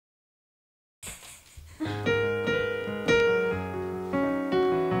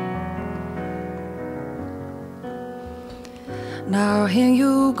Now here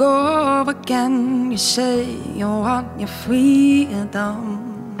you go again. You say you want your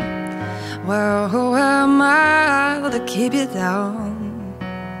freedom. Well, who am I to keep you down?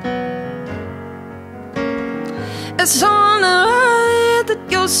 It's only right that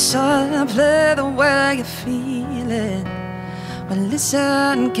you should play the way you feel it. But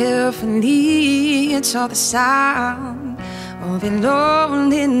listen carefully to the sound of your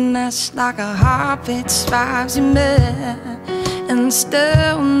loneliness, like a heartbeat drives you mad. In the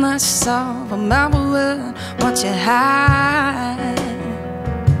stillness of a mountain, what you had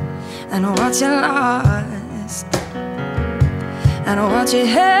and what you lost and what you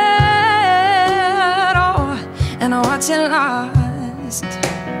had, oh, and what you lost.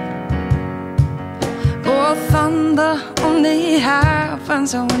 Oh, thunder only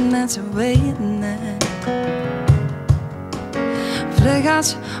happens when it's raining.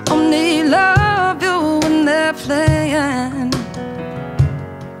 Players only love you when they're playing.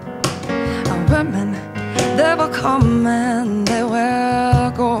 Women, they will come and they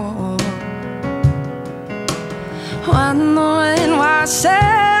will go. When the rain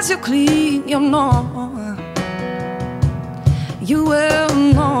washes you clean, you know, you will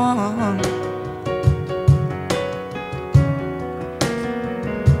know.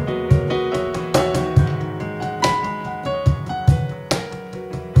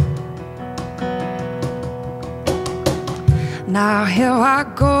 Now here I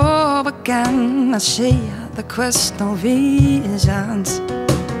go again. I see the crystal visions.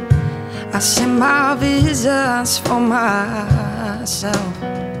 I see my visions for myself.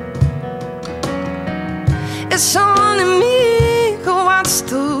 It's only me who wants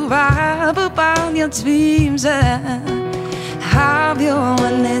to rap about your dreams and have you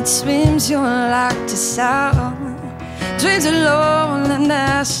when it seems you like to sell. Dreams of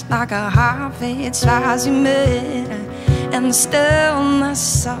loneliness, like a heartbeat drives you mad. And the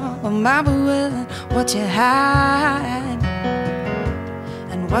stillness of my world, what you had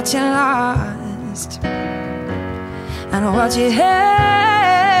and what you lost and what you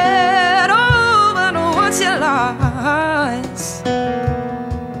had, oh, and what you lost.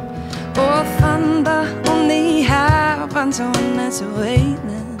 Oh, thunder only happens when it's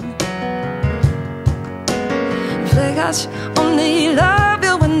raining. Players only love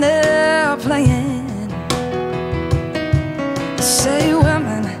you when they're playing. Say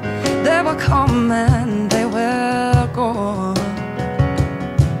women, they will come and they will go.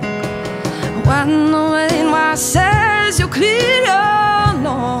 When the rain washes you clean, you'll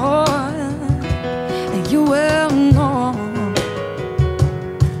know, and you will know.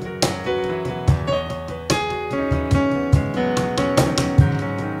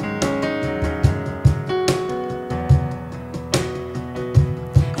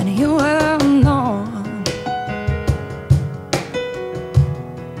 And you will know.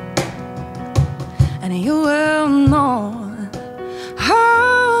 And you will know.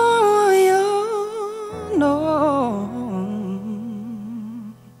 Oh, you know.